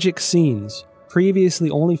 Tragic scenes, previously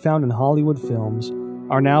only found in Hollywood films,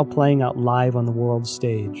 are now playing out live on the world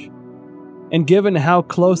stage. And given how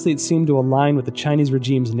closely it seemed to align with the Chinese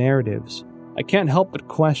regime's narratives, I can't help but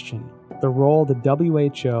question the role the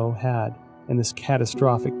WHO had in this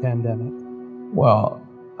catastrophic pandemic. Well,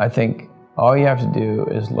 I think all you have to do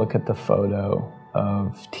is look at the photo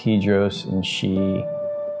of Tedros and Xi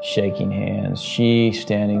shaking hands. Xi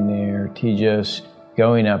standing there, Tedros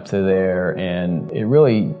going up to there, and it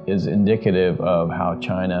really is indicative of how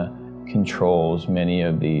China controls many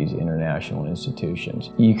of these international institutions.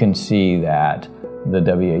 You can see that the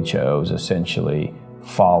WHO is essentially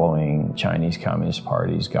following Chinese Communist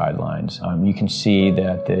Party's guidelines. You can see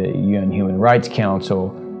that the UN Human Rights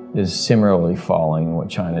Council is similarly following what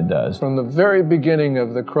China does. From the very beginning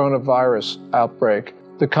of the coronavirus outbreak,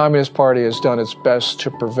 the Communist Party has done its best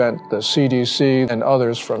to prevent the CDC and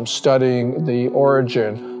others from studying the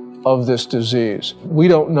origin of this disease. We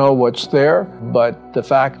don't know what's there, but the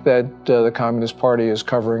fact that the Communist Party is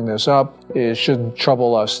covering this up should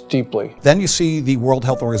trouble us deeply. Then you see the World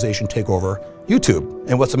Health Organization take over YouTube.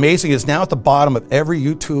 And what's amazing is now at the bottom of every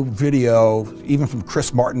YouTube video, even from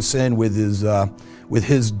Chris Martenson with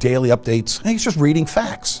his daily updates, he's just reading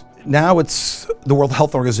facts. Now it's the World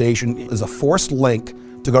Health Organization is a forced link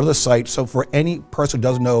to go to the site. So for any person who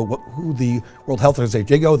doesn't know who the World Health Organization,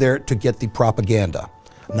 they go there to get the propaganda.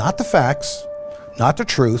 Not the facts, not the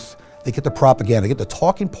truth, they get the propaganda, they get the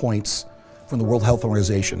talking points from the World Health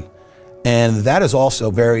Organization. And that is also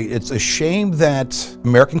it's a shame that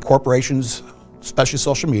American corporations, especially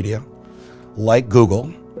social media, like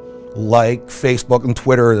Google, like Facebook and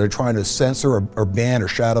Twitter, they're trying to censor or ban or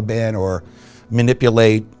shadow ban or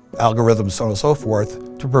manipulate algorithms, so on and so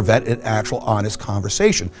forth, to prevent an actual honest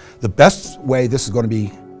conversation. The best way this is going to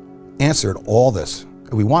be answered, all this,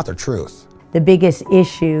 we want the truth. The biggest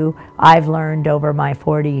issue I've learned over my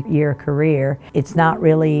 40-year career, it's not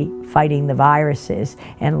really fighting the viruses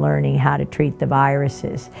and learning how to treat the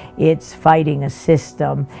viruses. It's fighting a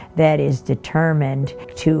system that is determined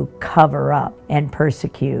to cover up and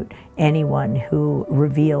persecute anyone who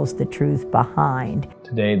reveals the truth behind.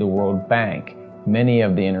 Today, the World Bank, many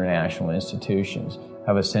of the international institutions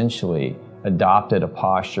have essentially adopted a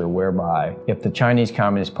posture whereby if the Chinese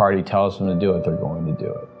Communist Party tells them to do it, they're going to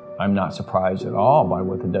do it. I'm not surprised at all by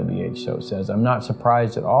what the WHO says. I'm not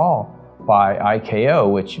surprised at all by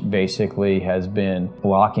ICAO, which basically has been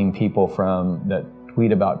blocking people from that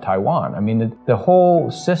tweet about Taiwan. I mean, the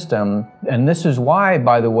whole system, and this is why,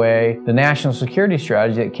 by the way, the national security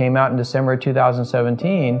strategy that came out in December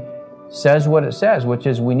 2017 says what it says, which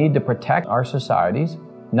is we need to protect our societies,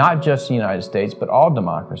 not just the United States, but all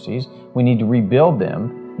democracies. We need to rebuild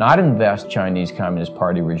them, not invest Chinese Communist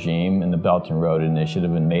Party regime in the Belt and Road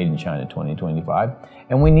Initiative and Made in China 2025.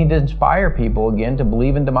 And we need to inspire people again to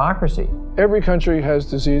believe in democracy. Every country has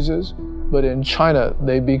diseases, but in China,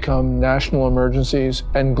 they become national emergencies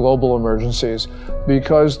and global emergencies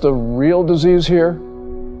because the real disease here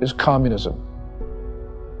is communism.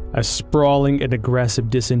 A sprawling and aggressive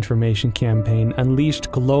disinformation campaign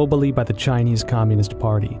unleashed globally by the Chinese Communist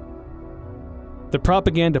Party. The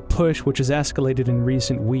propaganda push, which has escalated in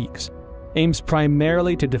recent weeks, aims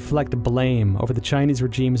primarily to deflect blame over the Chinese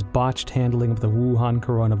regime's botched handling of the Wuhan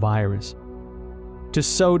coronavirus, to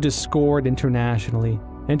sow discord internationally,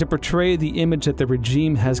 and to portray the image that the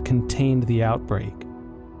regime has contained the outbreak.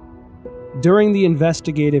 During the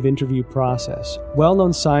investigative interview process,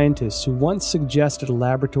 well-known scientists who once suggested a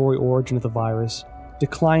laboratory origin of the virus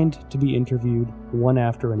declined to be interviewed one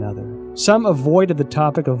after another. Some avoided the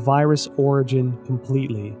topic of virus origin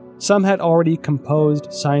completely. Some had already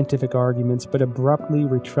composed scientific arguments but abruptly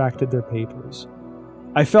retracted their papers.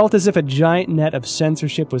 I felt as if a giant net of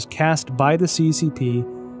censorship was cast by the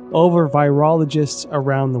CCP over virologists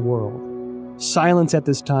around the world. Silence at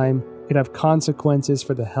this time could have consequences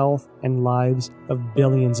for the health and lives of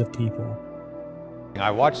billions of people. I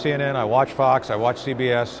watch CNN, I watch Fox, I watch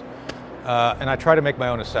CBS, and I try to make my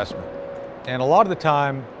own assessment. And a lot of the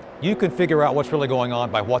time, you can figure out what's really going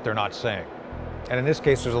on by what they're not saying. And in this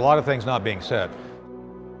case, there's a lot of things not being said.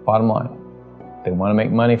 Bottom line, they want to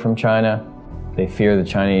make money from China. They fear the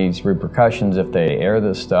Chinese repercussions if they air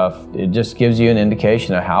this stuff. It just gives you an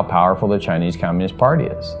indication of how powerful the Chinese Communist Party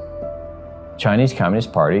is. Chinese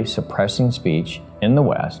Communist Party suppressing speech in the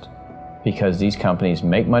West because these companies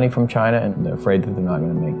make money from China and they're afraid that they're not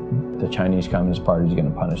going to make, the Chinese Communist Party is going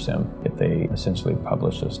to punish them if they essentially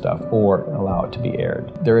publish this stuff or allow it to be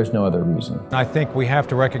aired. There is no other reason. I think we have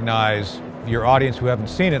to recognize, your audience who haven't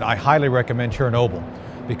seen it, I highly recommend Chernobyl,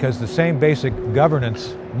 because the same basic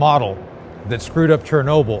governance model that screwed up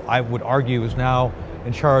Chernobyl, I would argue, is now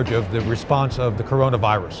in charge of the response of the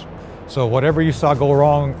coronavirus. So whatever you saw go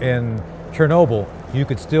wrong in Chernobyl, you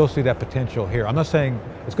could still see that potential here. I'm not saying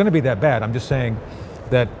it's going to be that bad. I'm just saying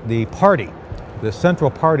that the party, the central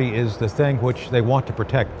party, is the thing which they want to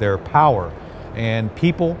protect, their power. And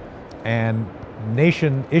people and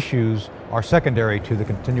nation issues are secondary to the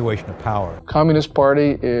continuation of power. Communist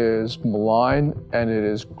Party is malign and it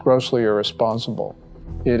is grossly irresponsible.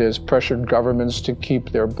 It has pressured governments to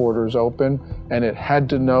keep their borders open, and it had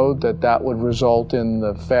to know that that would result in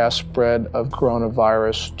the fast spread of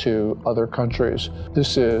coronavirus to other countries.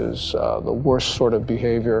 This is the worst sort of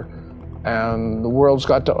behavior, and the world's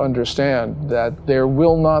got to understand that there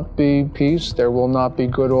will not be peace, there will not be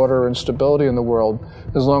good order and stability in the world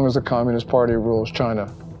as long as the Communist Party rules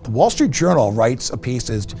China. The Wall Street Journal writes a piece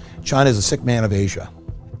that says China is a sick man of Asia.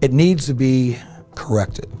 It needs to be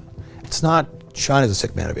corrected. It's not China is a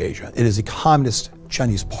sick man of Asia. It is the Communist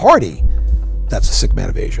Chinese Party that's a sick man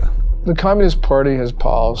of Asia. The Communist Party has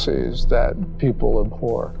policies that people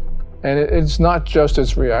abhor. And it's not just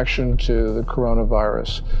its reaction to the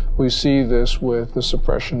coronavirus. We see this with the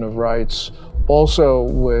suppression of rights, also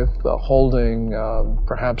with holding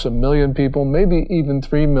perhaps 1 million people, maybe even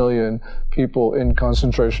 3 million people in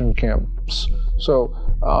concentration camps. So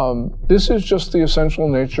this is just the essential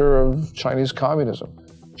nature of Chinese communism.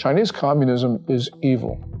 Chinese communism is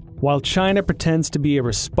evil. While China pretends to be a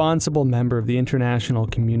responsible member of the international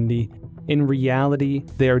community, in reality,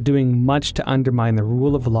 they are doing much to undermine the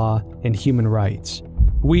rule of law and human rights.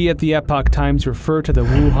 We at the Epoch Times refer to the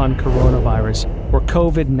Wuhan coronavirus, or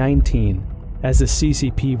COVID-19, as the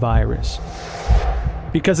CCP virus,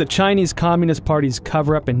 because the Chinese Communist Party's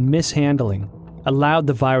cover-up and mishandling allowed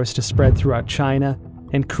the virus to spread throughout China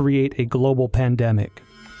and create a global pandemic.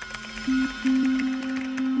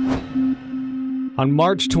 On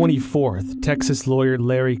March 24th, Texas lawyer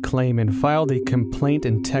Larry Klayman filed a complaint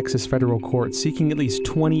in Texas federal court seeking at least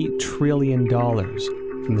 $20 trillion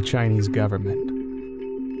from the Chinese government.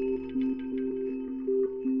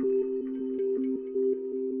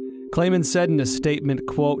 Klayman said in a statement,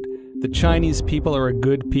 quote, "The Chinese people are a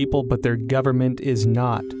good people, but their government is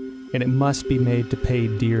not, and it must be made to pay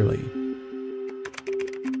dearly."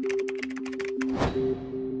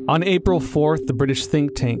 On April 4th, the British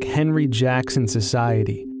think tank Henry Jackson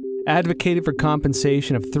Society advocated for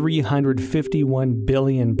compensation of £351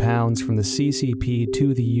 billion from the CCP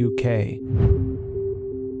to the UK,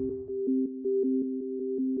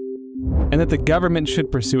 and that the government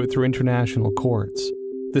should pursue it through international courts.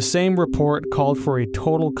 The same report called for a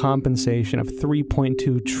total compensation of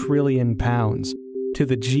 £3.2 trillion to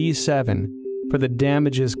the G7 for the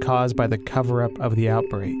damages caused by the cover-up of the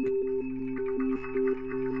outbreak.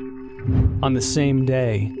 On the same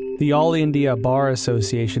day, the All India Bar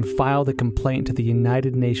Association filed a complaint to the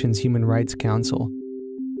United Nations Human Rights Council,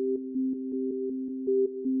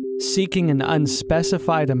 seeking an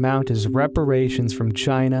unspecified amount as reparations from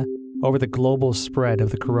China over the global spread of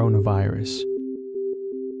the coronavirus.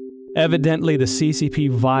 Evidently, the CCP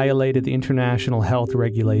violated the international health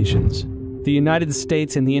regulations. The United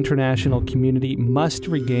States and the international community must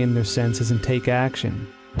regain their senses and take action.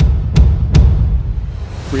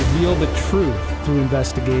 Reveal the truth through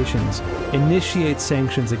investigations, initiate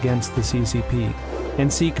sanctions against the CCP,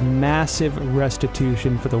 and seek massive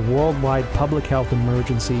restitution for the worldwide public health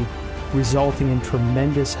emergency resulting in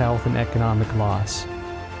tremendous health and economic loss.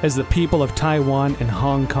 As the people of Taiwan and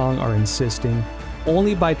Hong Kong are insisting,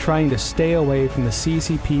 only by trying to stay away from the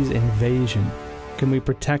CCP's invasion can we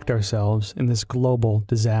protect ourselves in this global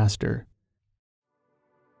disaster.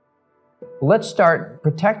 Let's start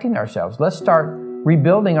protecting ourselves. Let's start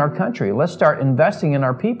rebuilding our country. Let's start investing in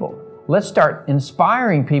our people. Let's start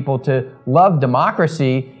inspiring people to love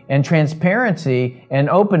democracy and transparency and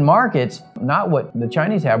open markets, not what the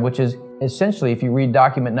Chinese have, which is essentially, if you read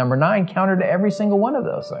document number 9, counter to every single one of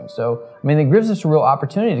those things. So, I mean, it gives us a real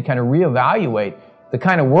opportunity to kind of reevaluate the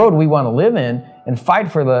kind of world we want to live in and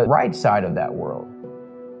fight for the right side of that world.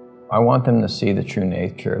 I want them to see the true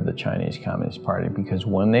nature of the Chinese Communist Party, because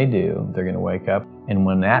when they do, they're going to wake up. And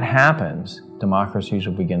when that happens, democracies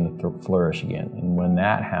will begin to flourish again. And when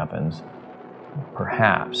that happens,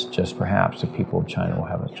 perhaps, just perhaps, the people of China will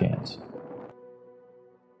have a chance.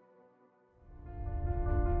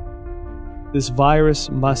 This virus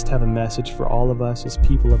must have a message for all of us as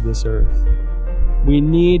people of this earth. We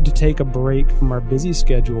need to take a break from our busy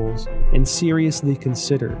schedules and seriously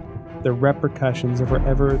consider the repercussions of our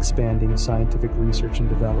ever-expanding scientific research and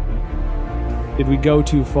development. Did we go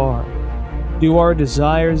too far? Do our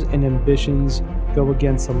desires and ambitions go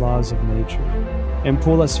against the laws of nature and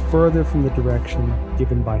pull us further from the direction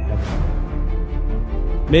given by heaven?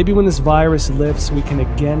 Maybe when this virus lifts, we can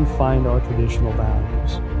again find our traditional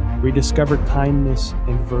values, rediscover kindness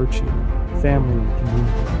and virtue, family and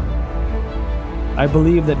community. I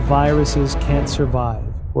believe that viruses can't survive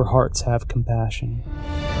where hearts have compassion.